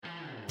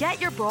Get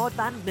your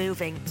broadband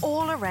moving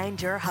all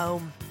around your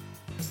home,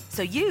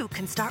 so you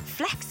can start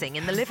flexing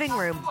in the living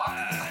room.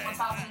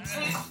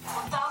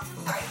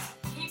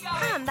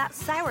 And that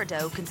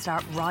sourdough can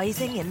start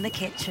rising in the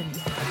kitchen.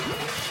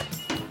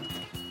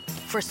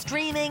 For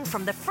streaming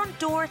from the front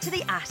door to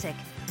the attic,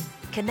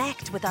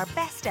 connect with our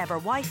best ever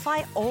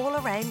Wi-Fi all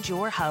around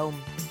your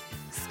home.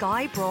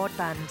 Sky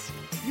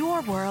Broadband.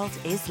 Your world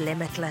is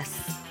limitless.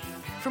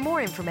 For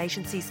more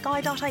information, see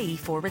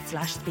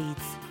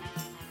sky.ie/speeds.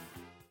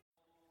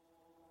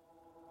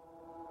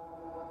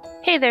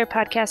 Hey there,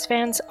 podcast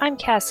fans. I'm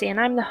Cassie, and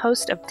I'm the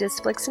host of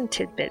Disflicks and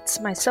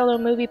Tidbits, my solo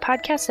movie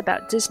podcast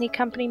about Disney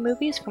Company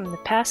movies from the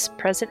past,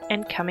 present,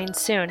 and coming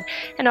soon,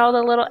 and all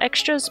the little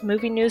extras,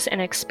 movie news, and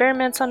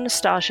experiments on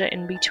nostalgia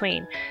in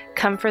between.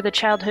 Come for the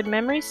childhood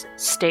memories,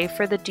 stay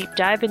for the deep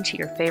dive into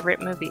your favorite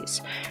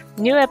movies.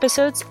 New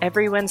episodes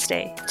every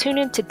Wednesday. Tune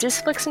in to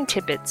Disflicks and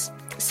Tidbits.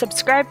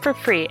 Subscribe for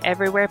free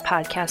everywhere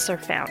podcasts are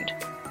found.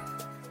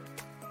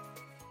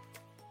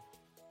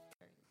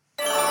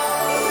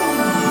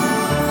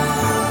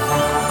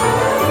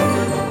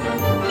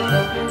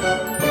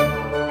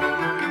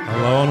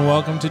 Hello and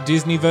welcome to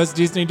Disney vs.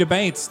 Disney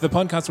Debates, the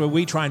podcast where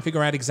we try and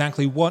figure out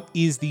exactly what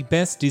is the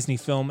best Disney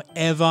film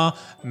ever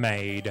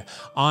made.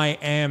 I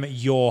am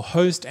your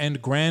host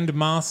and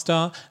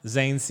grandmaster,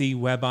 Zane C.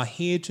 Weber,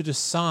 here to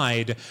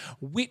decide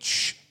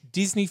which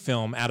Disney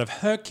film out of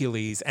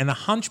Hercules and the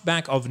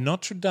Hunchback of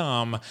Notre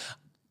Dame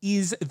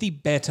is the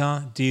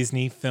better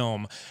Disney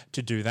film.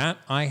 To do that,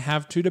 I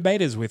have two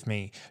debaters with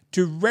me.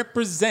 To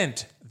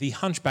represent the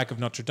Hunchback of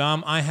Notre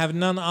Dame, I have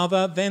none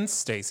other than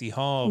Stacey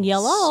Hobbs.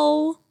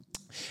 Hello.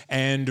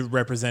 And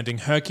representing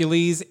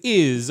Hercules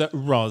is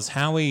Roz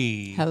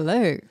Howie.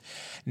 Hello.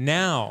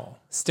 Now,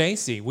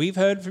 Stacey, we've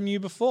heard from you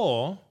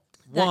before.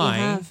 That Why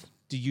you have.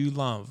 do you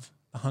love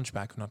The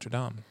Hunchback of Notre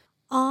Dame?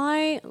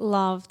 I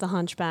love The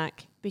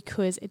Hunchback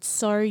because it's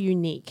so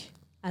unique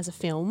as a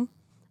film,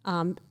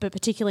 but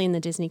particularly in the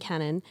Disney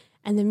canon.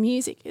 And the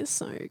music is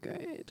so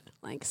good,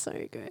 like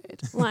so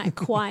good. Like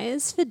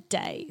choirs for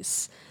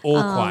days.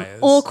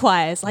 All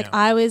choirs. Like Yeah.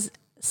 I was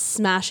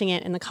smashing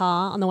it in the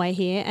car on the way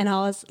here, and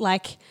I was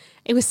like,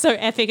 it was so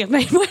epic. It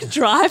made my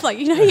drive, like,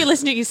 you know, you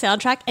listen to your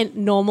soundtrack and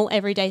normal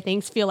everyday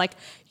things feel like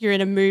you're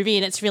in a movie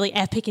and it's really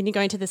epic and you're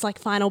going to this like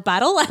final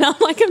battle, and I'm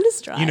like, I'm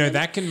just driving. You know,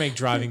 that can make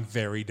driving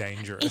very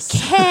dangerous.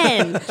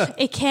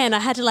 It can. I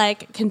had to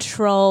like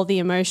control the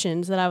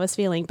emotions that I was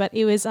feeling, but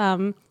it was,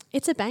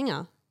 it's a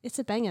banger. It's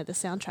a banger, the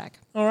soundtrack.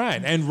 All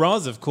right. And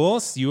Roz, of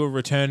course, you are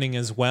returning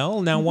as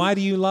well. Now, why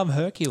do you love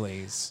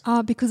Hercules?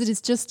 Because it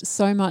is just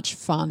so much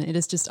fun. It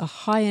is just a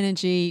high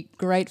energy,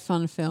 great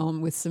fun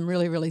film with some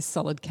really, really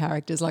solid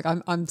characters. Like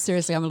I'm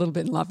seriously, I'm a little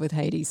bit in love with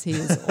Hades. He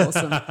is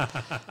awesome.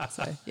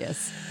 So,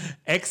 yes.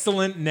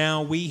 Excellent.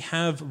 Now, we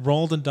have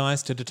rolled a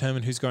dice to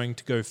determine who's going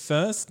to go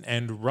first,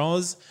 and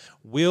Roz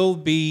will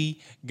be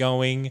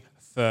going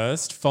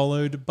first,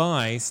 followed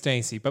by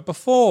Stacey. But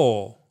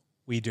before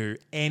we do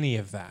any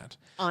of that,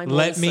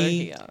 let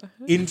me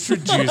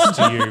introduce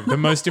to you the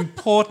most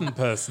important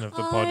person of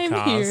the podcast.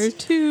 I'm here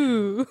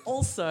too.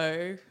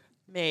 Also,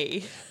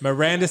 me.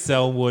 Miranda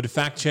Selwood,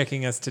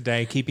 fact-checking us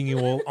today, keeping you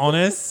all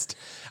honest.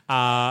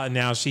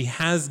 Now, she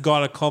has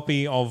got a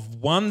copy of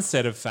one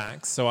set of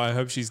facts, so I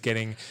hope she's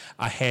getting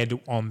ahead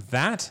on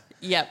that.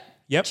 Yep.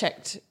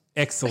 Checked.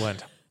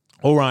 Excellent.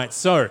 All right,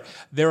 so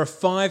there are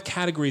 5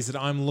 categories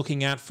that I'm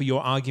looking at for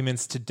your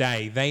arguments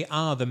today. They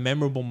are the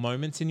memorable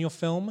moments in your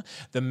film,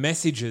 the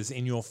messages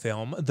in your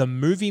film, the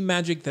movie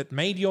magic that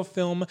made your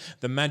film,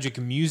 the magic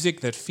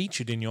music that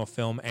featured in your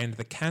film, and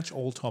the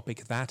catch-all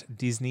topic that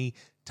Disney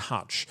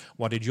touch.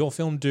 What did your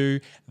film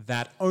do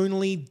that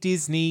only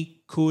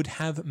Disney could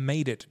have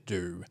made it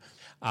do?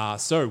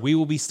 So we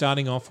will be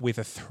starting off with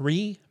a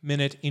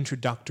 3-minute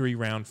introductory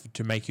round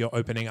to make your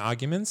opening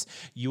arguments.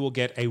 You will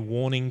get a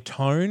warning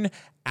tone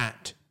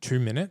at 2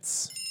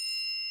 minutes,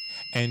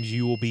 and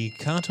you will be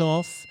cut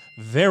off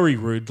very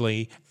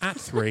rudely at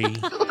 3.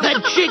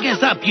 The jig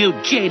is up, you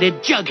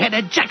jaded,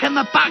 jug-headed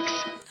jack-in-the-box!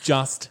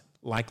 Just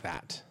like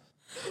that.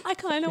 I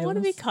kind of want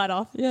to be cut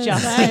off Yeah,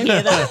 just to same.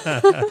 hear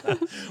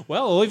that.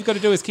 Well, all you've got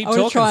to do is keep I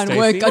talking, want to try and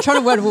Stacey. I try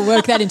to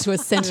work that into a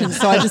sentence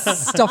so I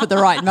just stop at the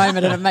right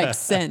moment and it makes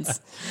sense.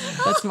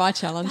 That's my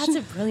challenge. That's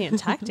a brilliant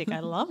tactic. I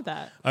love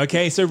that.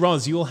 Okay, so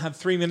Roz, you will have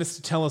 3 minutes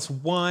to tell us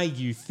why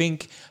you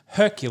think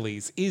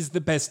Hercules is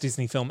the best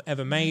Disney film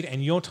ever made,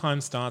 and your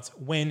time starts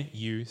when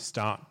you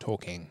start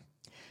talking.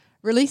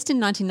 Released in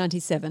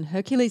 1997,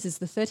 Hercules is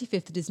the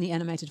 35th Disney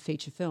animated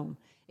feature film.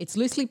 It's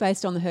loosely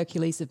based on the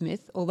Hercules of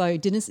myth, although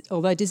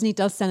Disney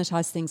does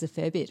sanitise things a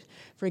fair bit.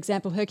 For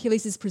example,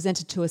 Hercules is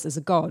presented to us as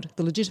a god,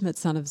 the legitimate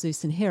son of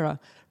Zeus and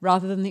Hera,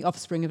 rather than the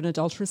offspring of an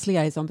adulterous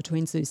liaison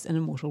between Zeus and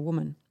a mortal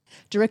woman.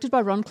 Directed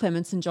by Ron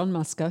Clements and John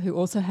Musker, who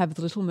also have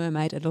The Little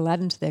Mermaid and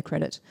Aladdin to their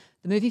credit,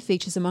 the movie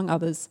features, among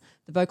others,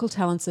 the vocal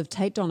talents of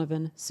Tate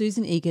Donovan,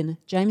 Susan Egan,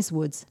 James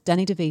Woods,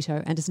 Danny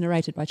DeVito, and is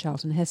narrated by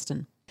Charlton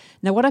Heston.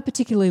 Now, what I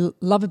particularly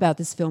love about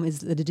this film is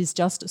that it is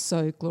just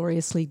so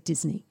gloriously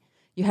Disney.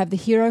 You have the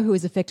hero who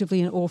is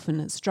effectively an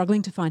orphan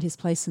struggling to find his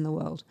place in the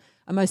world,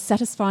 a most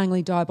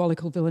satisfyingly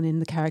diabolical villain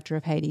in the character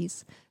of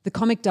Hades, the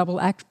comic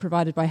double act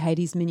provided by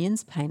Hades'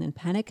 minions, Pain and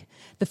Panic,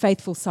 the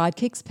faithful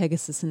sidekicks,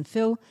 Pegasus and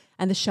Phil,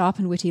 and the sharp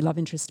and witty love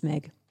interest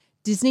Meg.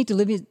 Disney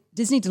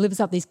delivers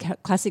up these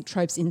classic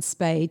tropes in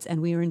spades,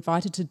 and we are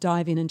invited to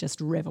dive in and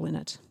just revel in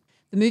it.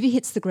 The movie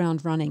hits the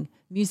ground running.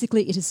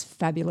 Musically, it is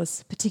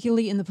fabulous,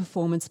 particularly in the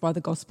performance by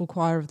the gospel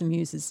choir of the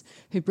Muses,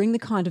 who bring the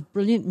kind of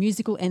brilliant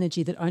musical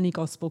energy that only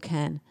gospel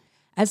can.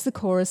 As the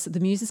chorus, the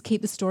Muses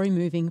keep the story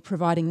moving,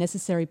 providing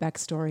necessary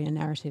backstory and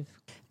narrative.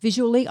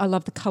 Visually, I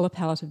love the colour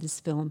palette of this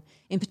film,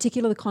 in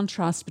particular the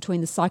contrast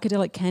between the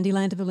psychedelic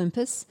Candyland of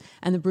Olympus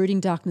and the brooding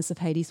darkness of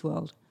Hades'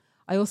 world.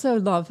 I also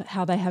love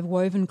how they have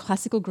woven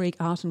classical Greek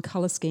art and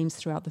colour schemes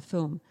throughout the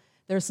film.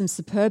 There are some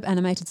superb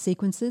animated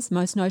sequences,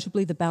 most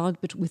notably the battle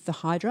with the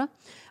Hydra,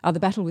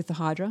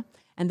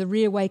 and the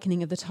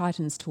reawakening of the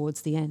Titans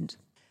towards the end.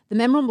 The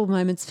memorable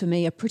moments for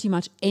me are pretty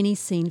much any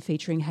scene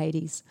featuring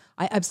Hades.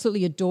 I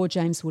absolutely adore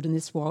James Wood in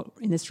this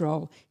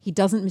role. He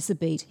doesn't miss a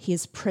beat. He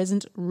is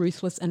present,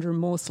 ruthless and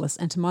remorseless,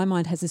 and to my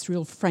mind has this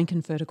real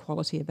Frankenfurter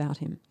quality about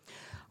him.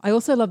 I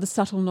also love the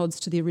subtle nods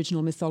to the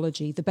original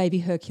mythology, the baby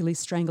Hercules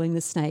strangling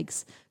the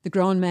snakes, the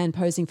grown man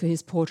posing for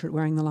his portrait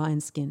wearing the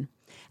lion skin,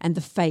 and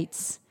the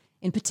fates.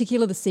 In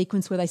particular, the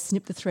sequence where they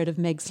snip the thread of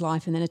Meg's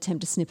life and then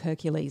attempt to snip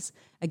Hercules.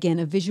 Again,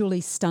 a visually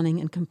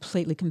stunning and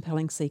completely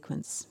compelling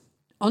sequence.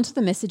 On to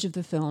the message of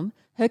the film.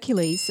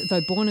 Hercules,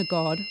 though born a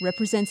god,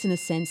 represents in a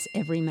sense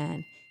every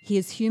man. He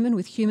is human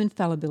with human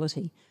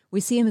fallibility. We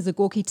see him as a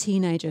gawky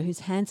teenager whose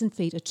hands and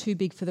feet are too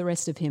big for the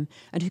rest of him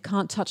and who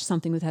can't touch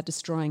something without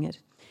destroying it.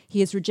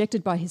 He is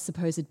rejected by his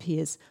supposed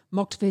peers,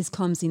 mocked for his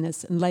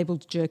clumsiness and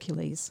labelled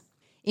Jercules.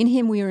 In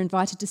him we are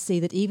invited to see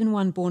that even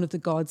one born of the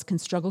gods can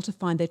struggle to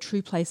find their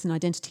true place and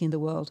identity in the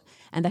world,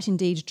 and that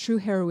indeed true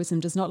heroism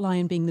does not lie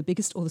in being the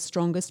biggest or the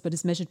strongest, but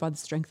is measured by the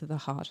strength of the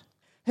heart.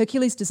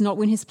 Hercules does not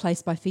win his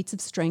place by feats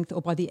of strength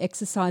or by the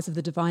exercise of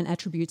the divine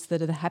attributes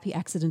that are the happy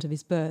accident of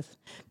his birth,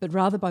 but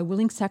rather by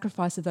willing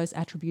sacrifice of those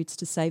attributes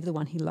to save the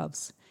one he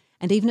loves.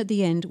 And even at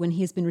the end, when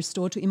he has been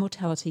restored to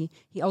immortality,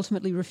 he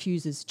ultimately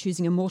refuses,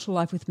 choosing a mortal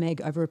life with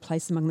Meg over a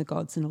place among the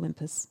gods in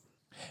Olympus.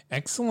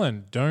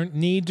 Excellent. Don't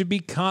need to be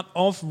cut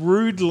off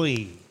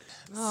rudely.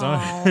 So,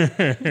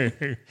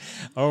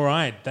 all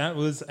right, that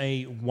was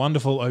a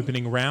wonderful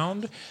opening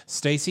round.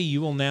 Stacey,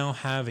 you will now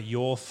have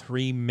your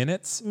 3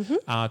 minutes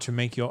to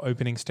make your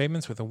opening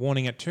statements with a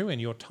warning at 2, and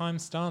your time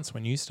starts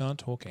when you start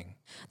talking.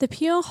 The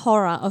pure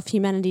horror of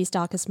humanity's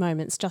darkest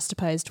moments,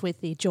 juxtaposed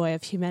with the joy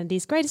of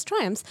humanity's greatest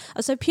triumphs,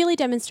 are so purely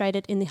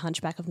demonstrated in The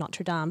Hunchback of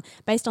Notre Dame,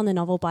 based on the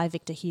novel by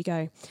Victor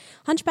Hugo.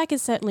 Hunchback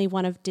is certainly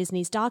one of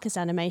Disney's darkest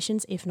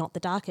animations, if not the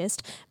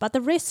darkest, but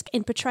the risk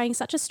in portraying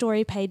such a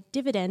story paid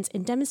dividends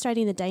in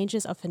demonstrating the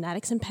dangers of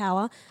fanatics in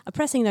power,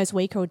 oppressing those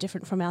weaker or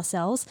different from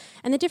ourselves,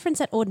 and the difference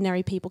that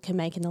ordinary people can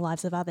make in the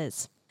lives of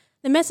others.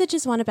 The message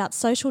is one about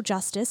social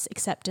justice,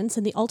 acceptance,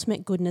 and the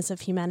ultimate goodness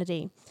of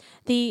humanity.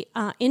 The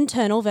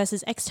internal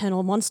versus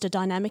external monster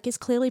dynamic is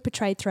clearly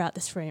portrayed throughout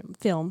this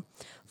film.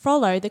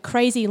 Frollo, the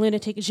crazy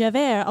lunatic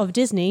Javert of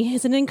Disney,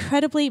 is an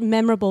incredibly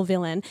memorable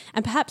villain,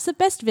 and perhaps the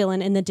best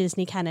villain in the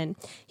Disney canon.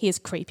 He is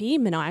creepy,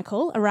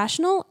 maniacal,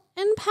 irrational,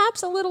 and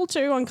perhaps a little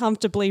too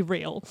uncomfortably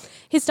real.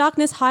 His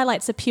darkness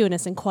highlights the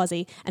pureness in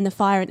Quasi and the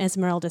fire in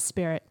Esmeralda's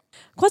spirit.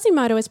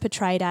 Quasimodo is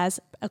portrayed as,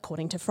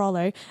 according to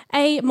Frollo,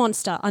 a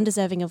monster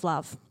undeserving of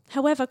love.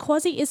 However,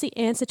 Quasi is the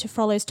answer to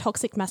Frollo's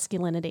toxic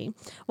masculinity.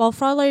 While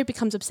Frollo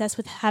becomes obsessed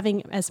with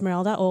having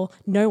Esmeralda, or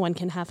no one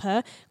can have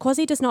her,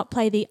 Quasi does not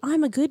play the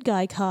I'm a good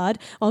guy card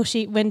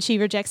when she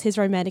rejects his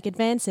romantic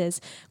advances.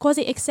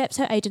 Quasi accepts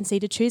her agency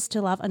to choose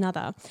to love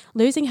another.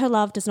 Losing her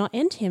love does not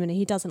end him, and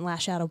he doesn't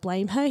lash out or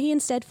blame her. He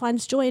instead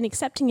finds joy in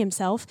accepting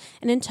himself,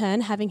 and in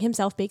turn having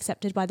himself be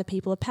accepted by the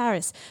people of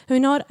Paris, who are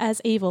not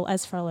as evil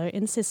as Frollo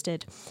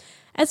insisted.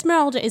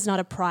 Esmeralda is not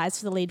a prize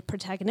for the lead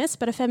protagonist,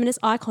 but a feminist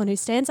icon who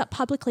stands up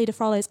publicly to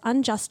Frollo's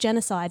unjust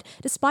genocide,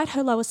 despite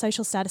her lower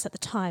social status at the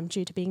time,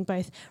 due to being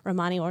both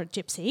Romani or a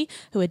gypsy,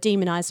 who are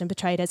demonised and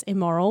portrayed as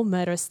immoral,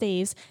 murderous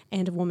thieves,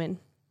 and a woman.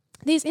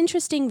 These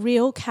interesting,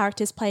 real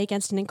characters play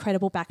against an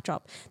incredible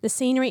backdrop. The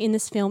scenery in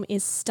this film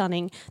is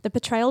stunning. The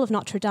portrayal of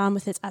Notre Dame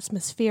with its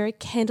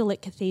atmospheric,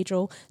 candlelit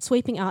cathedral,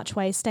 sweeping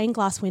archways, stained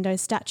glass windows,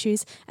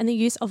 statues, and the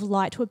use of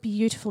light were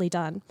beautifully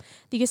done.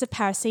 The use of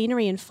Paris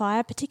scenery and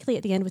fire, particularly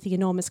at the end with the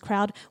enormous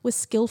crowd, was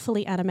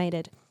skillfully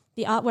animated.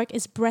 The artwork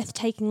is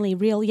breathtakingly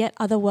real yet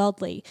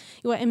otherworldly.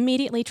 You are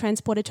immediately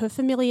transported to a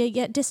familiar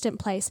yet distant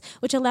place,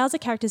 which allows the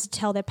characters to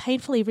tell their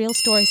painfully real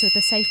stories with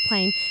a safe,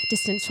 plain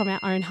distance from our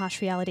own harsh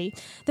reality.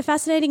 The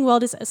fascinating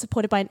world is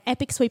supported by an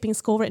epic sweeping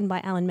score written by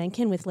Alan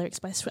Menken with lyrics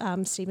by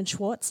Stephen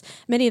Schwartz.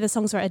 Many of the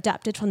songs were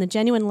adapted from the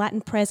genuine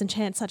Latin prayers and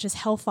chants such as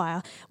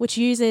Hellfire, which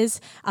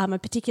uses a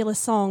particular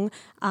song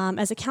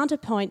as a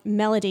counterpoint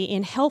melody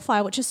in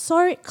Hellfire, which is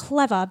so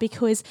clever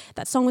because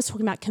that song was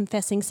talking about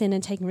confessing sin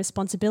and taking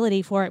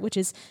responsibility for it, right, which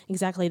is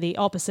exactly the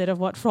opposite of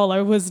what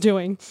Frollo was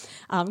doing.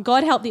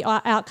 God Help the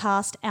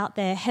Outcast, Out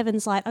There,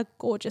 Heaven's Light are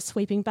gorgeous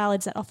sweeping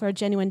ballads that offer a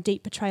genuine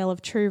deep portrayal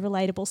of true,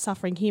 relatable,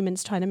 suffering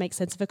humans trying to make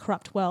sense of a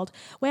corrupt world,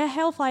 where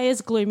hellfire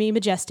is gloomy,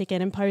 majestic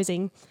and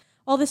imposing.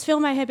 While this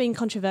film may have been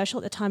controversial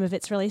at the time of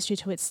its release due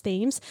to its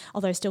themes,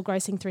 although still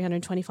grossing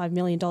 $325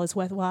 million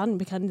worthwhile and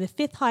becoming the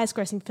 5th highest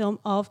grossing film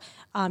of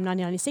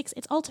 1996,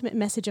 its ultimate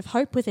message of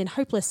hope within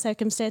hopeless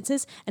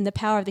circumstances and the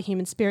power of the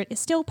human spirit is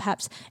still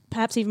perhaps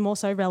even more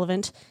so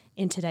relevant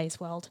in today's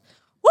world.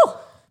 Woo!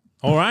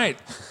 All right.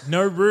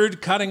 No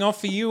rude cutting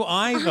off for you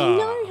either. I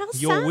know, how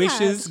Your sad.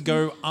 wishes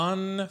go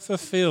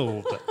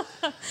unfulfilled.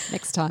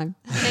 Next time.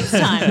 Next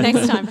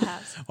time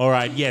perhaps. All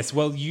right. Yes.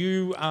 Well,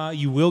 you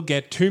will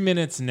get 2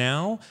 minutes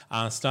now,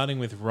 starting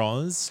with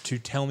Roz, to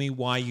tell me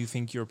why you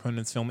think your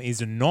opponent's film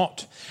is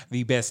not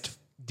the best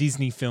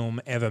Disney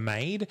film ever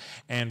made.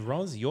 And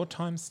Roz, your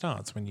time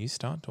starts when you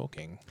start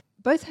talking.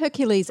 Both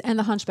Hercules and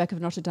The Hunchback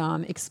of Notre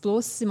Dame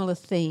explore similar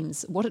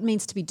themes, what it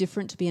means to be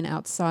different, to be an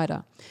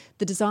outsider,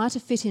 the desire to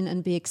fit in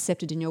and be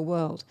accepted in your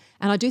world.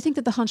 And I do think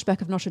that The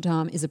Hunchback of Notre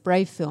Dame is a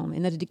brave film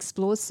in that it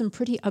explores some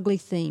pretty ugly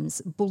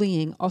themes: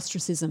 bullying,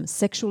 ostracism,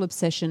 sexual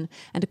obsession,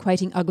 and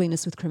equating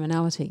ugliness with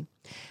criminality.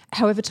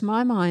 However, to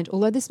my mind,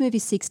 although this movie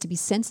seeks to be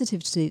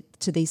sensitive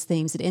to these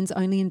themes, it ends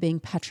only in being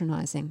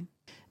patronising.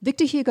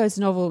 Victor Hugo's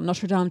novel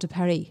Notre Dame de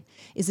Paris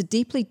is a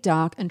deeply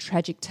dark and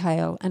tragic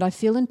tale, and I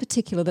feel in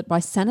particular that by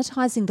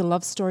sanitising the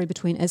love story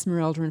between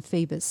Esmeralda and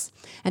Phoebus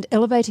and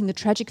elevating the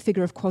tragic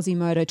figure of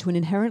Quasimodo to an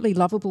inherently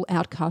lovable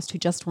outcast who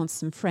just wants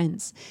some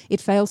friends, it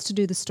fails to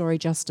do the story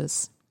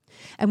justice.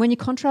 And when you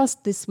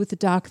contrast this with the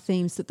dark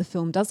themes that the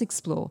film does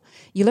explore,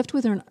 you're left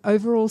with an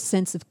overall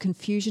sense of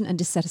confusion and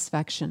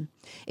dissatisfaction.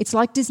 It's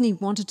like Disney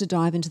wanted to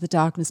dive into the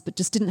darkness but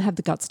just didn't have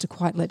the guts to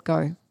quite let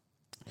go.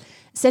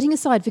 Setting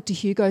aside Victor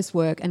Hugo's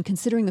work and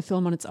considering the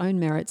film on its own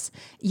merits,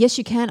 yes,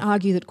 you can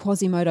argue that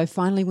Quasimodo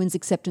finally wins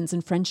acceptance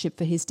and friendship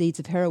for his deeds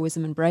of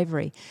heroism and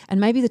bravery, and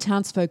maybe the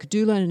townsfolk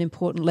do learn an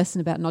important lesson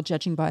about not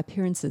judging by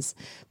appearances.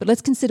 But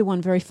let's consider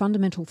one very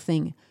fundamental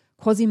thing: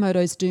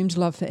 Quasimodo's doomed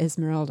love for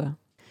Esmeralda.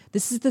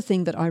 This is the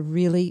thing that I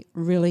really,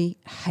 really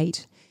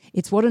hate.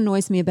 It's what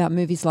annoys me about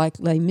movies like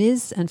Les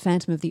Mis and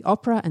Phantom of the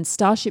Opera and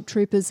Starship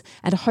Troopers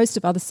and a host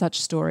of other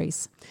such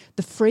stories.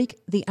 The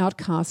freak, the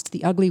outcast,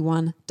 the ugly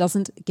one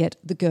doesn't get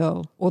the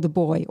girl or the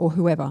boy or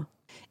whoever.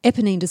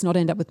 Eponine does not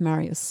end up with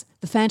Marius.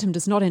 The Phantom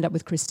does not end up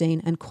with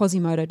Christine, and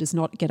Quasimodo does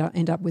not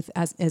end up with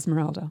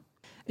Esmeralda.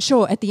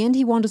 Sure, at the end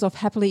he wanders off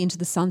happily into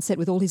the sunset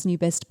with all his new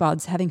best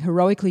buds, having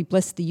heroically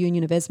blessed the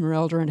union of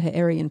Esmeralda and her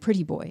Aryan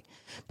pretty boy.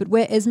 But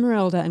where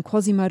Esmeralda and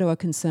Quasimodo are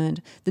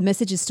concerned, the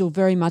message is still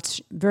very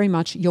much,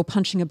 you're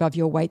punching above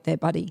your weight there,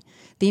 buddy.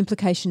 The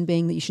implication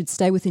being that you should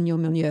stay within your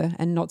milieu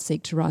and not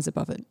seek to rise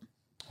above it.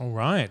 All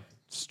right.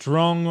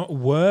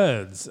 Strong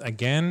words.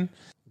 Again,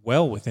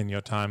 well within your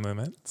time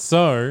limit.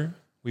 So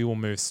we will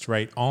move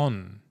straight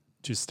on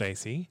to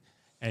Stacey,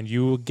 and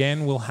you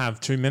again will have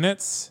 2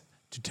 minutes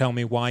to tell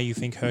me why you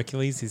think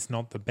Hercules is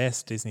not the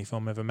best Disney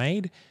film ever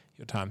made.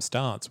 Your time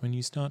starts when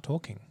you start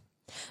talking.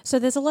 So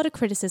there's a lot of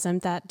criticism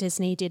that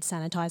Disney did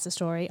sanitize the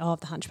story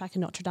of The Hunchback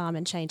of Notre Dame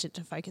and change it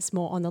to focus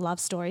more on the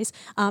love stories.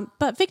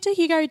 But Victor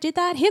Hugo did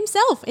that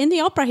himself in the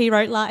opera he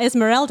wrote, La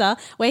Esmeralda,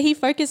 where he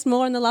focused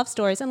more on the love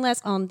stories and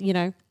less on,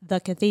 the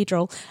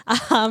cathedral.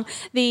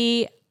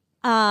 The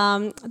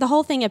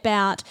whole thing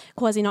about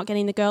Quasi not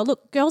getting the girl,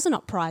 look, girls are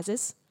not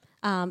prizes.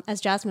 As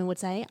Jasmine would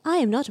say, I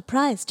am not a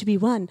prize to be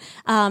won.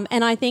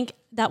 And I think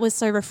that was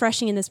so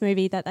refreshing in this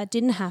movie that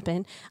didn't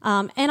happen.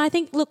 And I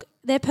think, look,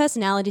 their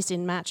personalities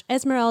didn't match.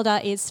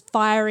 Esmeralda is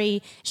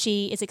fiery.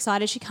 She is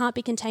excited. She can't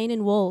be contained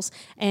in walls.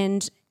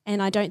 And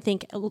I don't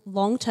think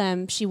long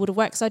term she would have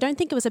worked. So I don't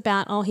think it was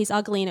about, he's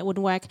ugly and it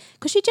wouldn't work,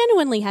 because she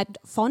genuinely had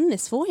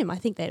fondness for him. I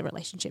think their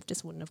relationship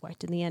just wouldn't have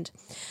worked in the end.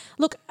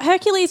 Look,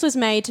 Hercules was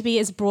made to be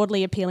as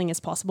broadly appealing as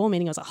possible,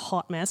 meaning it was a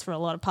hot mess for a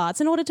lot of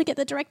parts, in order to get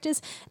the directors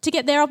to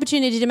get their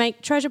opportunity to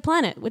make Treasure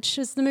Planet, which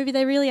is the movie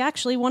they really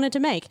actually wanted to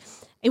make.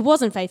 It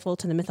wasn't faithful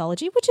to the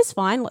mythology, which is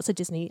fine. Lots of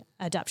Disney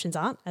adaptations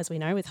aren't, as we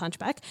know, with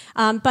Hunchback.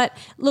 But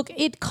look,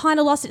 it kind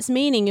of lost its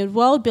meaning and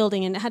world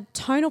building, and it had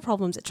tonal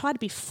problems. It tried to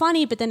be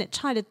funny, but then it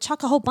tried to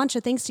chuck a whole bunch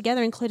of things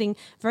together, including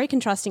very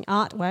contrasting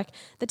artwork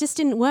that just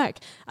didn't work.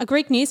 A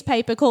Greek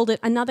newspaper called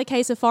it another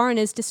case of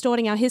foreigners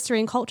distorting our history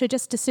and culture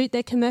just to suit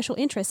their commercial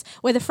interests,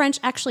 where the French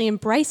actually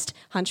embraced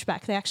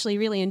Hunchback. They actually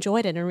really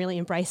enjoyed it and really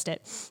embraced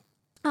it.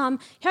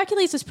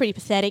 Hercules was pretty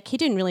pathetic. He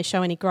didn't really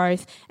show any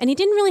growth, and he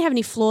didn't really have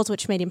any flaws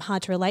which made him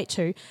hard to relate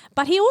to.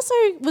 But he also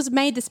was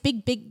made this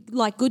big,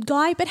 good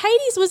guy. But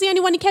Hades was the only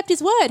one who kept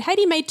his word.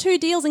 Hades made 2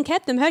 deals and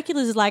kept them.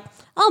 Hercules is like,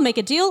 I'll make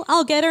a deal,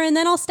 I'll get her, and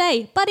then I'll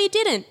stay. But he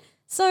didn't.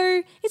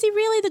 So is he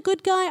really the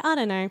good guy? I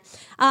don't know.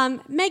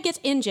 Meg gets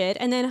injured,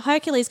 and then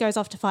Hercules goes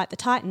off to fight the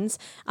Titans,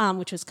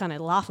 which was kind of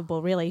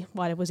laughable, really.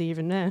 Why was he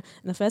even there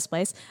in the first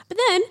place? But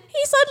then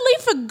he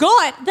suddenly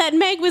forgot that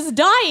Meg was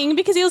dying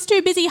because he was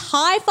too busy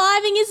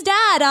high-fiving his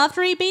dad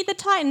after he beat the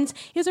Titans.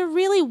 He was a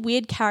really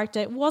weird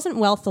character. It wasn't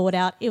well thought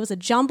out. It was a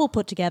jumble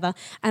put together,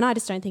 and I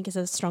just don't think it's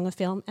as strong a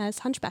film as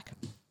Hunchback.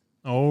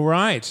 All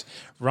right.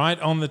 Right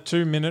on the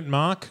 2-minute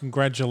mark.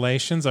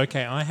 Congratulations.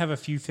 Okay, I have a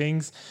few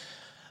things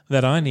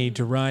that I need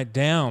to write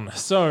down.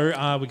 So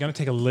we're going to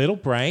take a little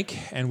break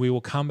and we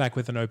will come back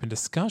with an open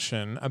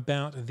discussion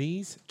about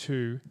these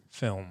two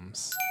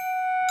films.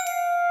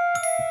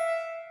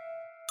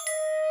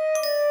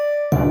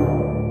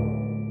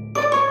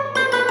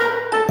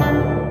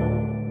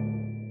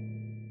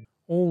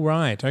 All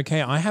right.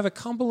 Okay, I have a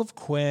couple of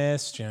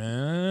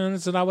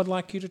questions that I would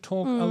like you to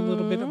talk a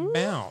little bit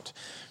about.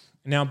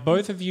 Now,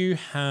 both of you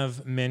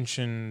have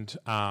mentioned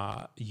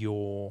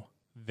your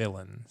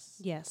villains.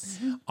 Yes.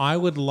 I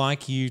would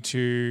like you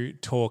to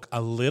talk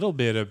a little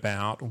bit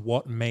about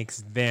what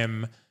makes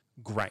them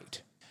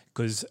great.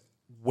 Because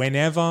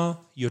whenever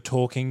you're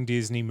talking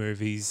Disney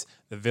movies,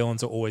 the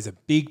villains are always a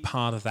big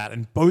part of that.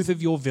 And both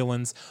of your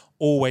villains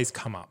always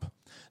come up.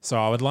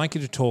 So I would like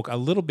you to talk a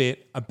little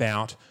bit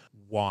about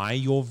why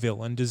your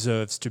villain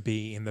deserves to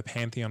be in the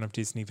pantheon of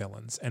Disney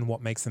villains and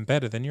what makes them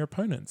better than your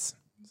opponents.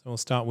 So we'll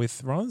start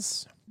with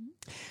Roz.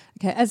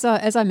 Okay, as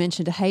I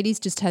mentioned, Hades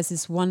just has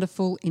this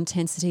wonderful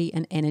intensity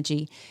and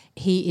energy.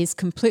 He is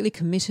completely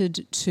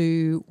committed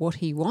to what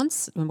he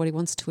wants and what he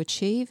wants to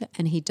achieve,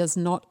 and he does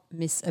not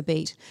miss a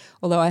beat.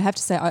 Although I have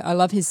to say, I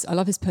love his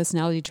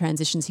personality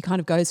transitions. He kind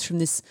of goes from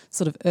this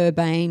sort of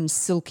urbane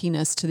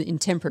silkiness to the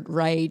intemperate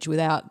rage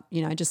without,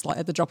 just like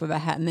at the drop of a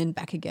hat, and then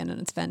back again,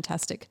 and it's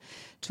fantastic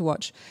to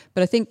watch.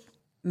 But I think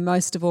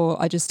most of all,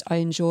 I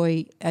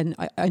enjoy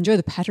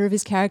the patter of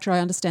his character. I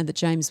understand that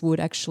James Wood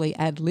actually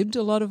ad-libbed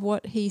a lot of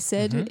what he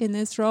said in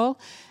this role,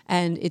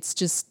 and it's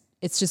just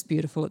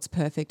beautiful. It's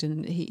perfect,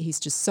 and he's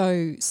just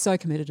so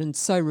committed and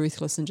so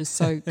ruthless and just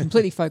so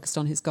completely focused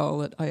on his goal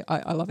that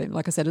I love him.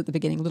 Like I said at the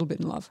beginning, a little bit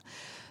in love.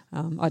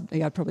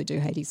 I'd probably do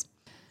Hades.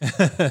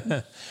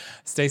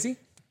 Stacey?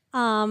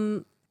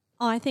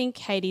 I think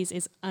Hades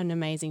is an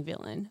amazing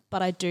villain,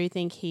 but I do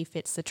think he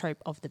fits the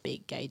trope of the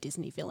big gay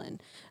Disney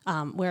villain.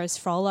 Whereas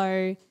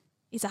Frollo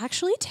is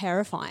actually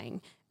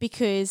terrifying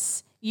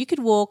because you could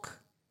walk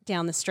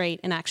down the street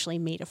and actually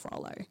meet a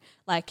Frollo.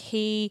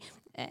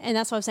 And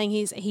that's why I'm saying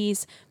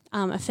he's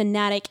a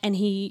fanatic, and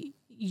he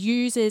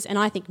uses, and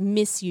I think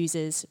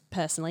misuses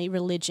personally,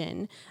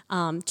 religion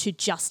to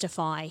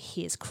justify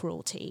his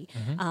cruelty.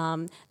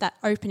 That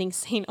opening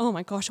scene, oh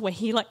my gosh, where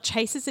he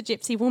chases a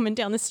gypsy woman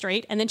down the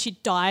street and then she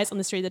dies on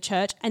the street of the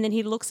church, and then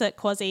he looks at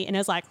Quasi and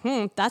is like,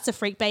 that's a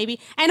freak baby,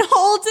 and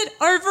holds it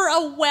over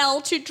a well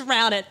to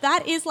drown it.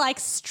 That is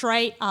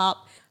straight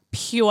up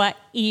pure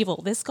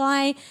evil. This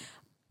guy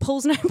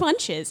pulls no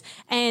punches,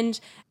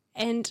 and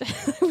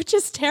which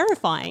is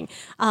terrifying.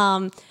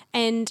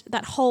 And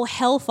that whole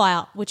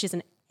Hellfire, which is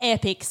an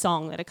epic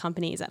song that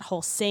accompanies that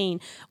whole scene,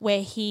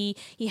 where he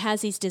has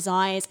these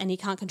desires and he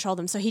can't control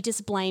them, so he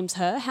just blames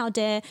her. How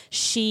dare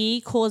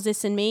she cause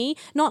this in me?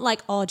 Not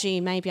oh gee,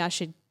 maybe I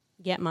should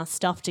get my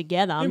stuff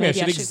together. Maybe I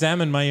should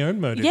examine my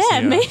own motives. Yeah,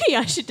 maybe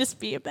I should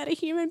just be a better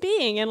human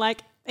being and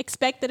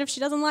expect that if she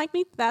doesn't like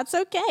me, that's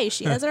okay.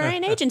 She has her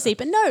own agency.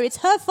 But no, it's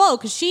her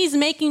fault because she's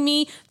making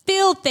me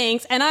feel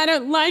things and I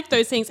don't like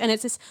those things. And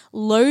it's this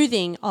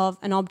loathing of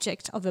an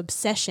object of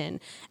obsession.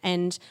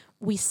 And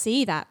we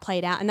see that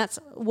played out. And that's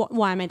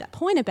why I made that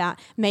point about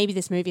maybe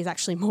this movie is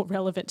actually more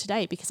relevant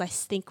today, because I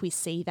think we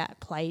see that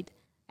played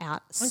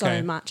out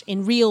so much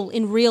in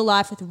real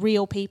life with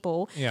real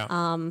people. Yeah.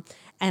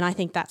 And I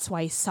think that's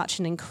why he's such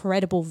an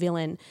incredible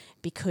villain,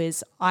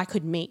 because I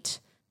could meet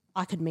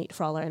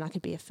Frollo and I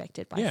could be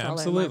affected by Frollo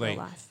absolutely. in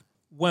my real life.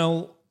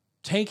 Well,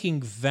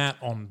 taking that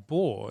on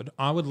board,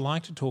 I would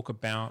like to talk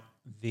about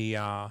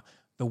the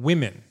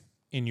women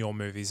in your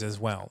movies as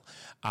well.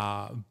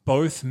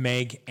 Both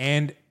Meg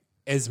and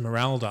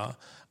Esmeralda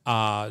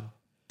are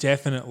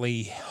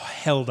definitely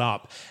held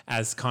up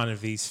as kind of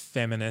these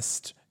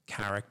feminist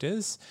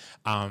characters.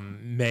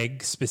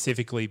 Meg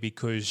specifically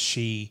because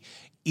she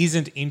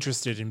isn't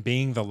interested in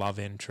being the love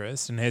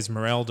interest, and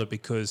Esmeralda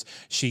because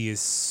she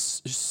is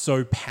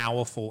so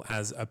powerful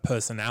as a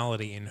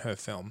personality in her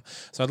film.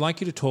 So I'd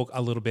like you to talk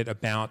a little bit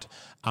about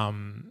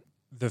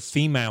the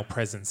female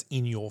presence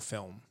in your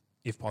film,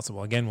 if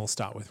possible. Again, we'll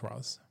start with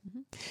Roz.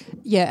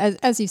 Yeah,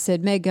 as you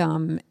said, Meg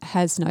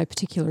has no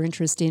particular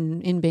interest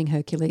in being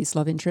Hercules'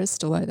 love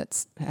interest, although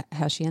that's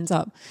how she ends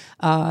up.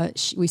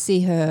 We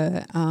see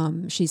her,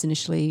 she's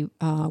initially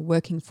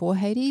working for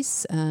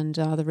Hades, and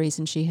the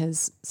reason she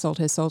has sold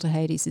her soul to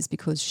Hades is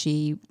because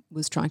she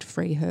was trying to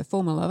free her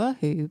former lover,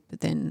 who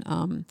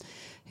then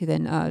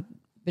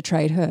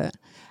betrayed her.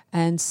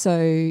 And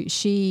so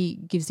she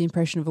gives the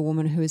impression of a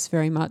woman who is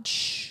very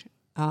much,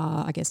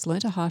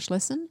 learnt a harsh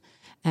lesson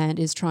and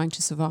is trying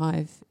to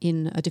survive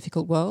in a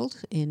difficult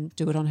world,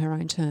 do it on her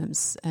own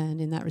terms.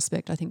 And in that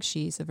respect, I think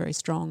she's a very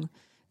strong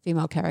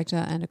female character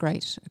and a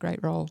great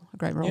role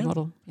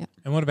model. Yeah.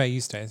 And what about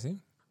you, Stacey?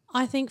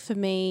 I think for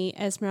me,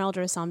 Esmeralda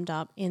is summed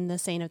up in the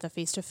scene of the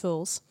Feast of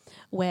Fools,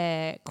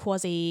 where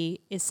Quasi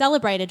is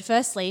celebrated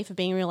firstly for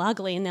being real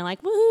ugly, and they're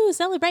like, woohoo,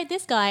 celebrate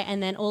this guy.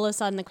 And then all of a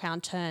sudden the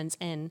crowd turns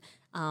and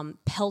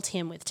pelt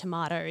him with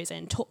tomatoes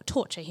and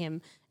torture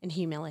him and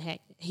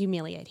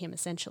humiliate him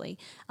essentially.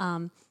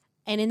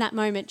 And in that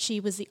moment, she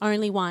was the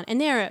only one.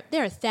 And there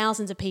are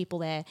thousands of people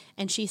there.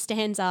 And she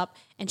stands up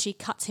and she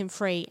cuts him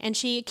free. And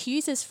she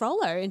accuses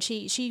Frollo, and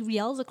she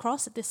yells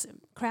across at this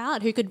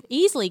crowd who could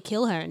easily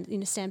kill her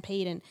and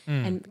stampede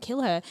and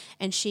kill her.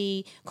 And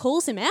she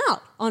calls him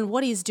out on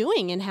what he's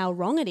doing and how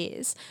wrong it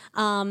is.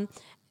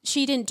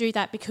 She didn't do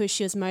that because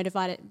she was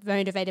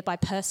motivated by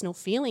personal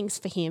feelings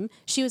for him.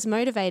 She was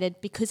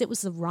motivated because it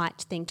was the right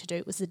thing to do.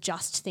 It was the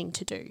just thing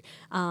to do.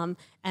 And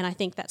I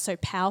think that's so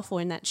powerful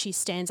in that she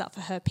stands up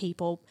for her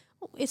people.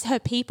 It's her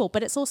people,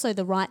 but it's also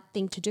the right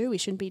thing to do. We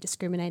shouldn't be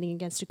discriminating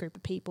against a group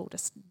of people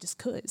just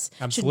because.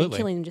 Absolutely. Shouldn't be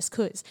killing them just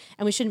because.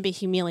 And we shouldn't be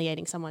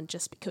humiliating someone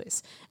just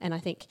because. And I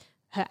think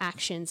her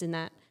actions in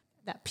that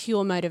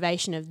pure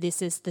motivation of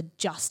this is the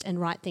just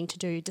and right thing to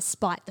do,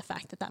 despite the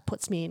fact that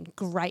puts me in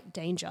great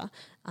danger.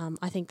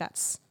 I think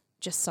that's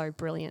just so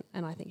brilliant,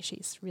 and I think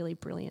she's really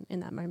brilliant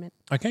in that moment.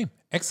 Okay,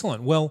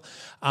 excellent. Well,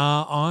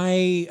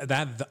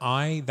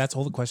 that's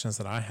all the questions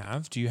that I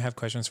have. Do you have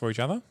questions for each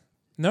other?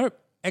 No.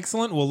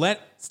 Excellent. Well,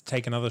 let's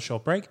take another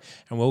short break,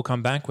 and we'll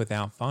come back with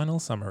our final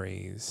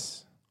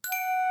summaries.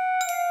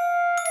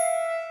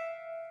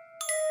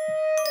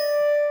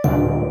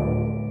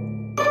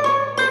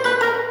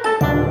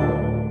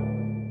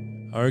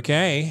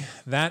 Okay,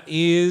 that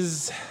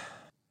is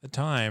the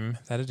time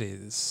that it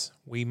is.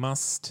 We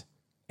must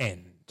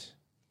end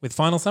with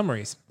final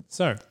summaries.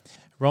 So,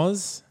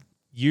 Roz,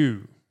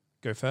 you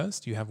go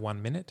first. You have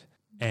 1 minute,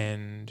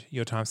 and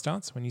your time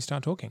starts when you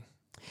start talking.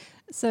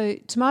 So,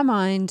 to my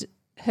mind,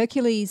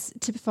 Hercules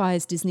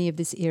typifies Disney of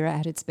this era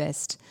at its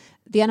best.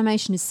 The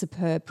animation is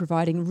superb,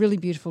 providing really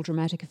beautiful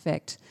dramatic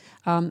effect.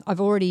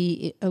 I've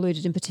already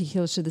alluded in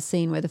particular to the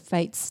scene where the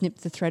fates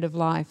snipped the thread of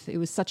life. It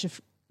was such a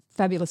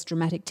fabulous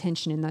dramatic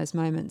tension in those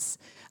moments.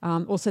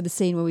 Also the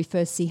scene where we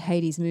first see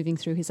Hades moving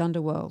through his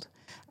underworld.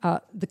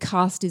 The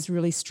cast is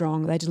really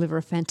strong. They deliver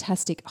a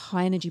fantastic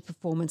high-energy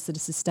performance that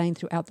is sustained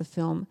throughout the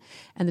film,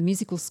 and the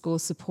musical score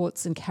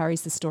supports and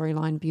carries the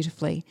storyline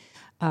beautifully.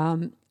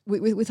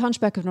 With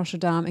Hunchback of Notre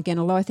Dame, again,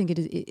 although I think it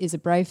is a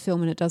brave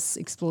film and it does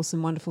explore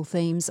some wonderful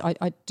themes,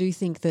 I do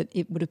think that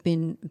it would have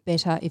been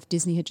better if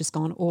Disney had just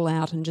gone all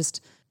out and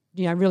just,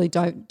 really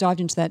dived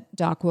into that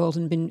dark world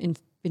and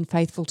been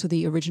faithful to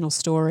the original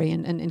story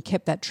and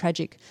kept the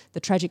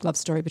tragic love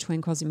story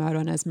between Quasimodo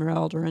and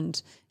Esmeralda,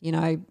 and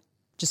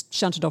just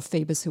shunted off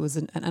Phoebus, who was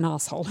an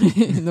asshole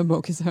in the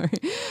book. So,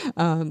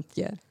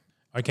 yeah.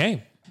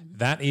 Okay,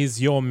 that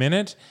is your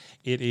minute.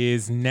 It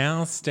is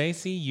now,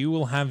 Stacey. You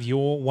will have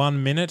your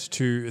 1 minute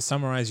to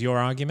summarize your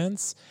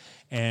arguments,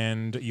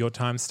 and your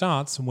time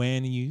starts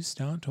when you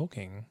start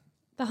talking.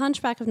 The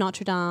Hunchback of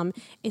Notre Dame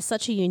is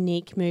such a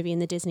unique movie in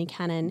the Disney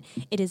canon.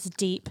 It is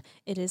deep,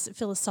 it is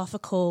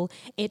philosophical,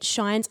 it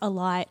shines a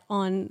light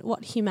on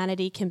what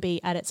humanity can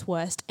be at its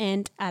worst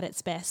and at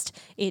its best.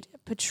 It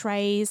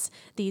portrays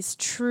these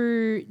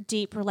true,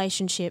 deep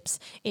relationships.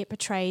 It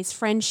portrays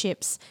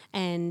friendships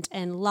and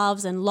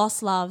loves and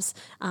lost loves.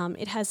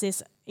 It has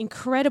this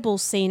incredible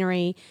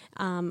scenery,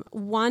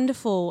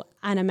 wonderful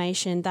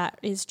animation that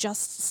is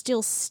just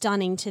still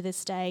stunning to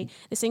this day.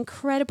 This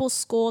incredible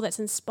score that's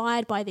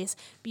inspired by this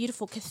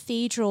beautiful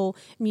cathedral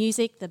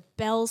music. The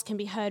bells can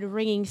be heard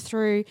ringing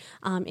through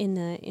in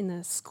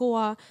the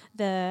score.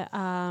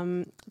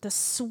 The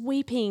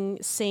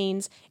sweeping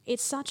scenes.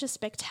 It's such a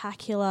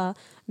spectacular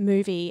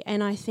movie,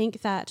 and I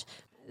think that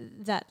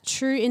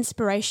true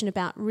inspiration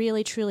about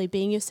really truly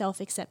being yourself,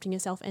 accepting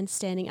yourself, and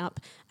standing up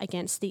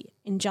against the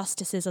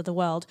injustices of the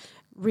world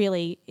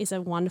really is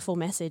a wonderful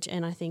message,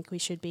 and I think we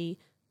should be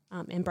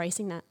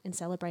embracing that and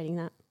celebrating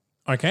that.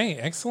 Okay,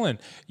 excellent.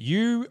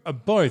 You are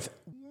both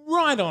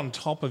right on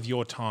top of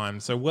your time,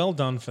 so well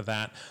done for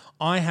that.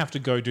 I have to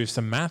go do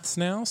some maths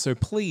now, so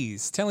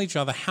please tell each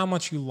other how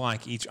much you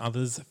like each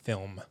other's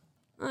film.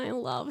 I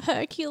love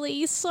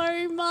Hercules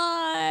so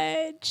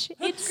much.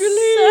 It's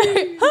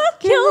so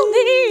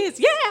Hercules,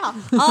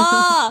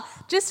 yeah.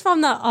 Just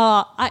from that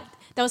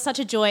was such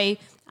a joy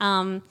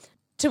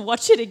to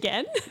watch it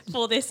again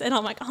for this, and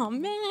I'm like, oh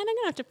man, I'm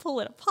gonna have to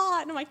pull it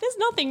apart. And I'm like, there's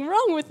nothing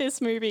wrong with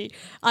this movie.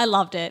 I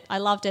loved it. I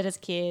loved it as a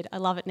kid. I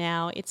love it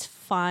now. It's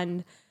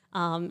fun,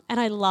 and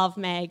I love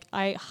Meg.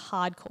 I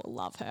hardcore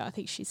love her. I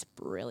think she's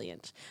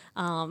brilliant.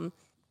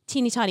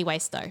 Teeny tiny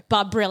waist though,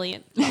 but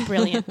brilliant.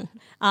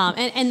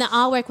 And the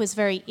artwork was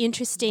very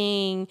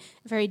interesting,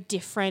 very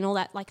different, all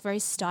that, like very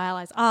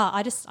stylized.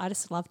 I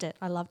just loved it.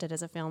 I loved it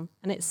as a film,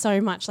 and it's so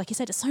much, like you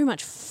said, it's so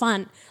much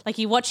fun. Like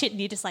you watch it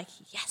and you're just like,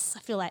 yes, I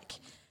feel like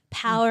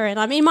power. And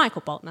I mean,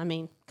 Michael Bolton. I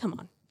mean, come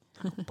on,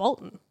 Michael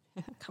Bolton.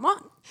 Come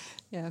on.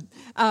 Yeah.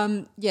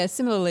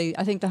 Similarly,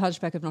 I think The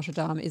Hunchback of Notre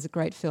Dame is a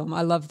great film.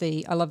 I love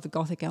the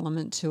gothic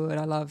element to it.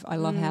 I love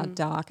how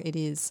dark it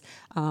is,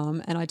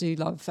 and I do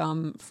love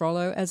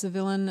Frollo as a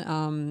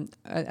villain.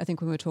 I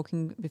think when we were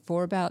talking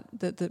before about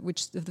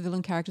which of the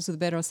villain characters are the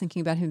better, I was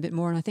thinking about him a bit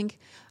more, and I think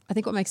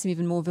what makes him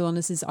even more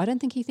villainous is I don't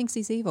think he thinks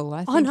he's evil.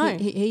 I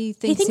think he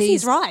thinks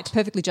he's right,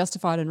 perfectly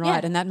justified and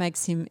right, and that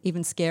makes him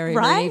even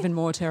scarier and even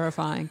more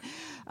terrifying.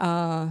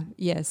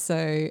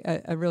 So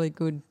a really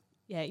good.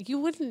 you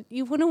wouldn't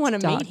want to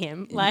Dark. meet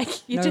him.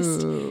 Like you No. just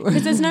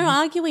because there's no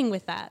arguing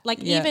with that. Like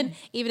Yeah.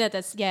 even at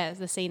this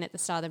the scene at the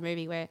start of the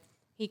movie where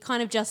he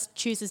kind of just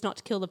chooses not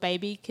to kill the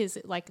baby because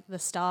like the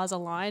stars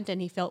aligned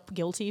and he felt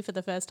guilty for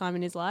the first time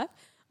in his life.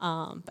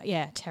 But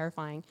yeah,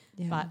 terrifying.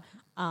 Yeah. But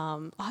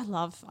I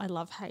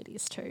love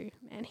Hades too.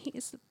 Man, he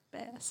is the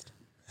best.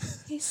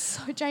 He's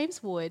so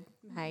James Wood,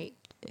 mate.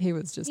 He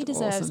was just He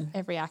deserves awesome.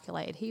 every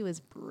accolade. He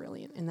was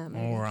brilliant in that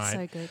movie. All right.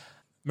 So good.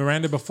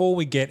 Miranda, before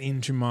we get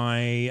into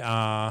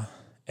my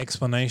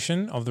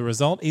explanation of the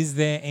result, is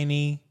there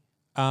any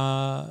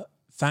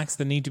facts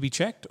that need to be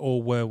checked,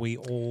 or were we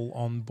all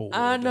on board?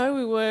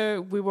 No,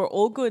 we were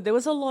all good. There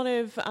was a lot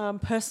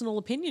of personal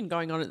opinion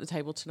going on at the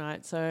table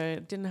tonight, so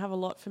it didn't have a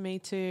lot for me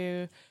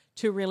to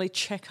really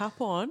check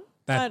up on.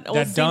 But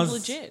all seemed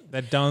legit.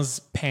 That does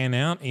pan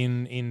out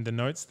in the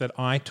notes that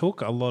I took.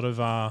 A lot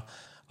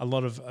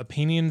of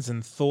opinions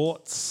and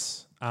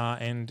thoughts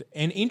and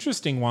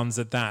interesting ones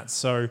at that.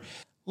 So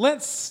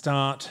let's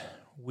start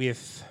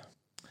with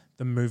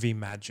the movie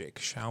magic,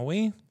 shall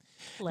we?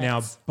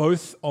 Now,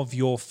 both of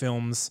your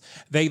films,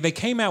 they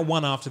came out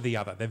one after the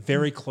other. They're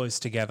very close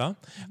together,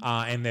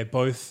 and they're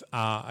both,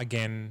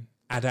 again,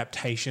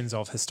 adaptations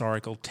of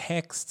historical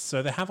texts.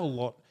 So they have a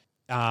lot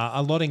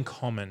in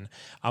common.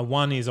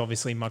 One is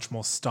obviously much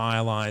more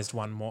stylized,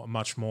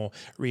 much more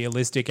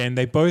realistic, and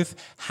they both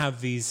have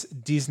these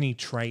Disney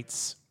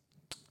traits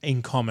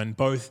in common.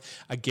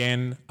 Both,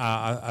 again,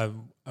 a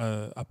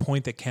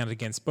point that counted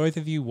against both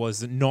of you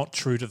was not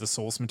true to the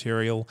source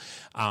material,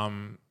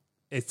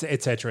 et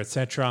cetera, et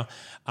cetera.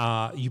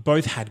 You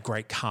both had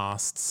great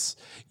casts.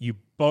 You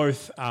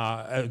both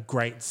a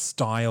great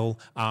style.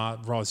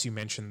 Roz, you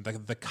mentioned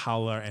the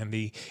color and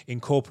the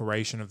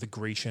incorporation of the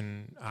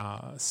Grecian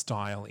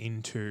style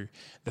into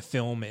the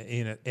film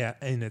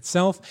in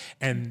itself.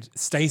 And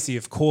Stacey,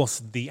 of course,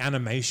 the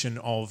animation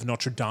of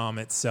Notre Dame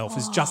itself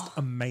is just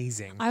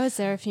amazing. I was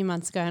there a few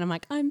months ago and I'm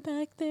like, I'm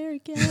back there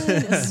again.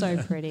 It's so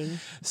pretty.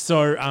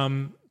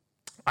 So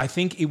I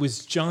think it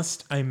was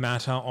just a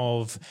matter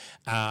of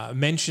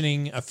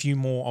mentioning a few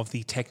more of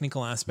the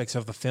technical aspects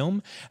of the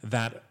film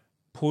that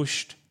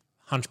pushed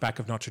Hunchback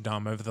of Notre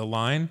Dame over the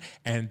line,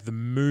 and the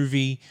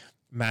movie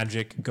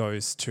magic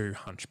goes to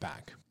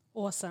Hunchback.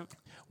 Awesome.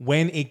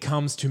 When it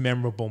comes to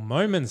memorable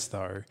moments,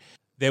 though,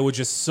 there were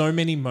just so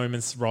many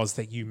moments, Roz,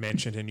 that you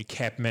mentioned and you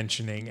kept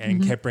mentioning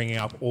and kept bringing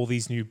up all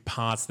these new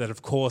parts that,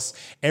 of course,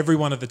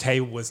 everyone at the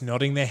table was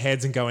nodding their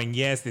heads and going,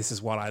 yes, this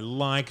is what I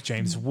like.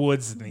 James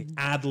Woods and the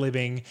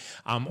ad-libbing,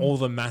 all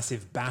the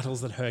massive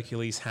battles that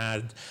Hercules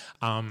had,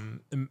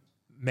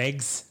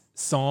 Meg's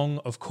song,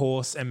 of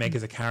course, and Meg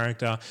as a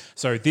character.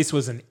 So this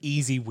was an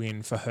easy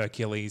win for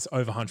Hercules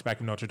over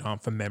Hunchback of Notre Dame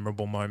for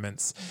memorable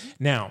moments.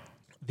 Now,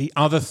 the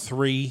other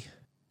three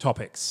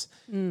topics,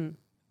 the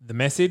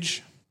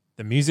message,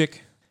 the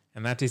music,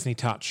 and that Disney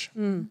touch,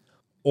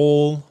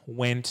 all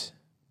went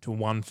to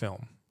one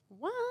film.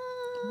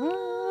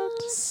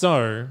 What?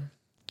 So,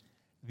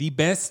 the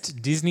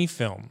best Disney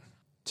film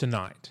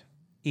tonight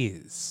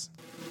is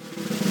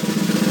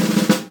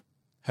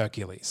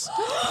Hercules.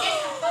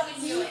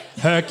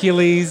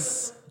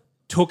 Hercules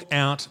took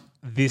out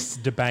this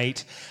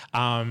debate.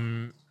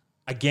 Again,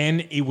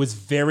 it was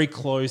very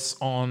close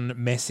on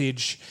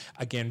message.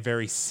 Again,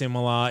 very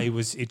similar.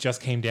 It just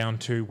came down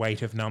to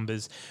weight of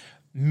numbers.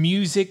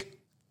 Music,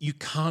 you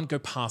can't go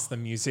past the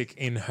music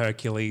in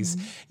Hercules.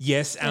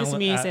 Yes, Those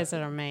muses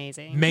are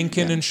amazing.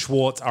 Menken and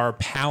Schwartz are a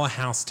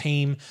powerhouse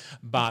team,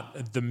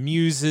 but the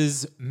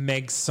muses,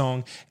 Meg's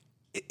song,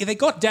 they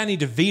got Danny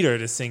DeVito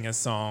to sing a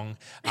song.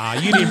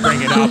 You didn't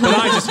bring it up, but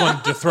I just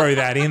wanted to throw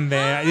that in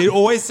there. It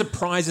always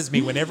surprises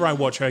me whenever I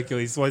watch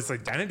Hercules. It's always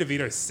like, Danny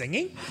DeVito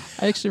singing?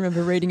 I actually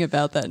remember reading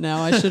about that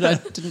now. I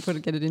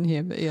didn't get it in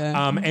here, but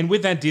yeah. And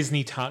with that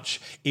Disney touch,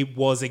 it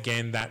was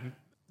again that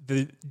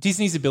the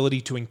Disney's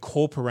ability to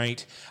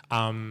incorporate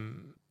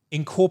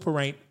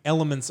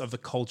elements of the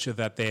culture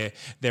that they're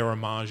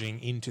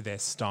homaging into their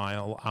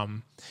style.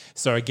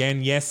 So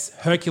again, yes,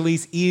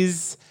 Hercules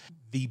is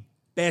the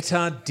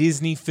better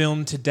Disney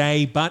film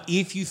today, but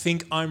if you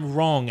think I'm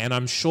wrong, and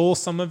I'm sure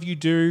some of you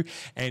do,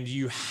 and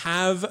you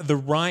have the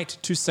right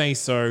to say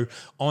so,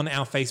 on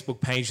our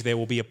Facebook page there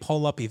will be a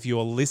poll up if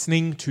you're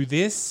listening to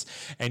this,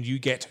 and you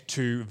get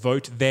to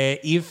vote there.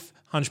 If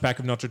Hunchback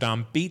of Notre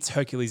Dame beats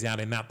Hercules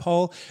out in that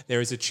poll, there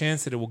is a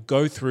chance that it will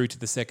go through to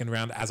the second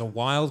round as a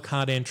wild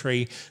card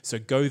entry. So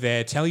go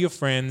there, tell your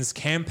friends,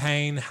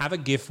 campaign, have a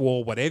gift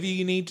war, whatever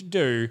you need to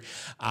do,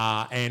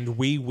 and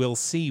we will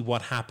see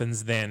what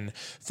happens then.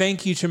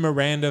 Thank you to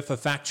Miranda for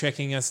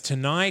fact-checking us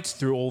tonight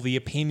through all the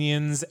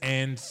opinions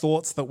and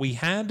thoughts that we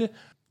had.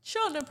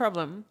 Sure, no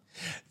problem.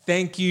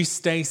 Thank you,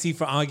 Stacey,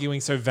 for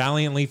arguing so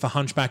valiantly for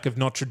Hunchback of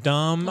Notre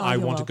Dame. I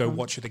want to go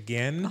watch it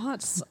again. Oh,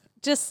 it's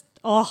just,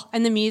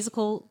 and the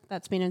musical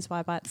that's been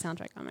inspired by the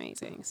soundtrack,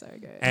 amazing, so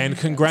good. And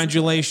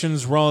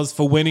congratulations, Roz,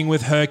 for winning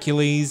with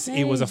Hercules.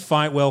 Yay. It was a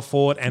fight well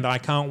fought, and I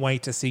can't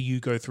wait to see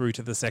you go through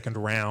to the second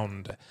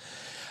round.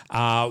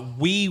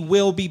 We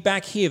will be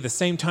back here the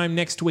same time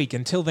next week.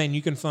 Until then,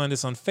 you can find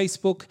us on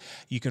Facebook,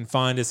 you can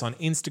find us on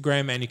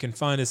Instagram, and you can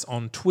find us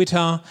on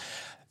Twitter.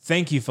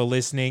 Thank you for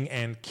listening,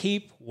 and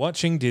keep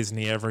watching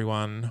Disney,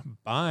 everyone.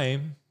 Bye.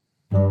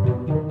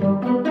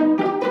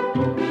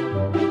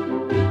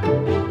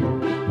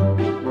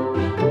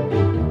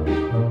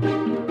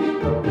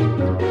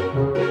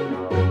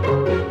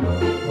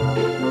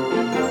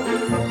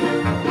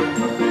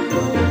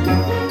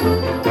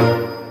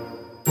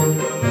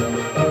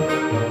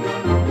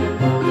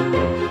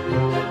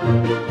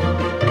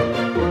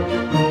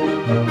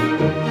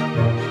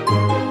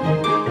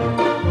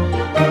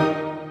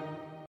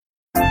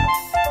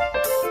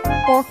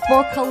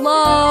 Bork,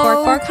 hello.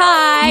 Bork, bork,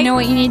 hi. You know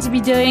what you need to be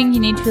doing? You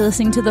need to be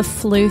listening to the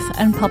Floof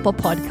and Papa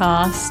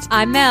podcast.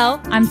 I'm Mel.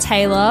 I'm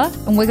Taylor,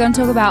 and we're going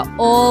to talk about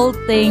all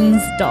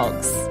things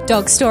dogs.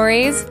 Dog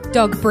stories,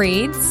 dog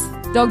breeds,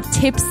 Dog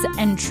tips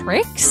and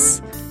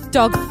tricks.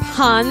 dog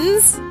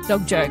puns,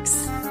 Dog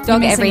jokes. dog You're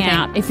missing everything.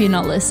 out if you're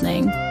not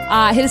listening.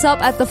 Hit us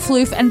up at the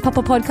Floof and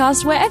Papa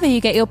podcast, wherever you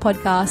get your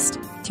podcast.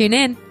 Tune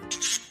in.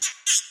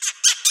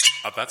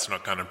 That's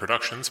Not Canon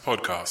Productions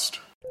podcast.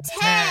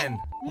 10,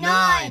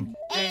 9,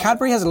 8.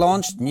 Cadbury has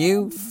launched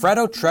new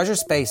Freddo Treasure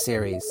Space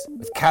series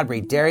with Cadbury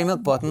Dairy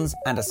Milk buttons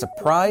and a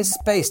surprise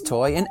space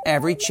toy in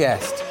every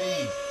chest.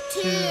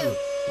 3, 2,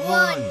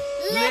 1,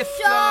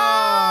 lift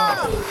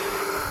off!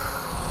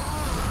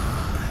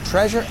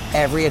 Treasure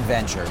every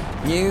adventure.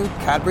 New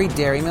Cadbury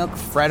Dairy Milk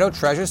Freddo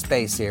Treasure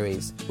Space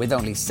series with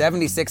only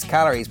 76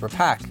 calories per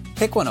pack.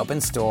 Pick one up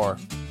in store.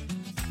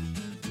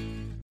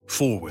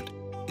 Forward.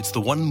 It's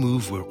the one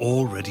move we're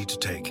all ready to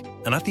take.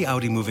 And at the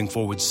Audi Moving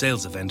Forward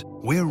sales event,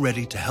 we're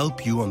ready to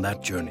help you on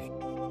that journey.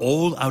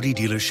 All Audi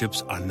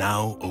dealerships are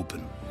now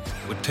open,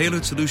 with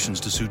tailored solutions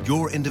to suit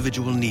your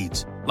individual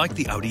needs, like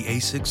the Audi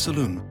A6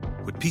 Saloon,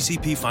 with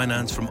PCP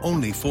finance from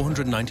only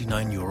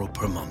 €499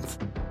 per month.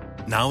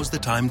 Now is the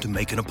time to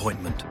make an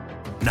appointment.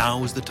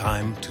 Now is the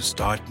time to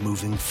start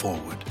moving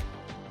forward.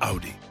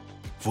 Audi.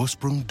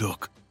 Vorsprung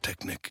durch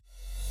Technik.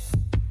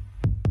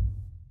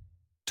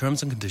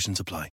 Terms and conditions apply.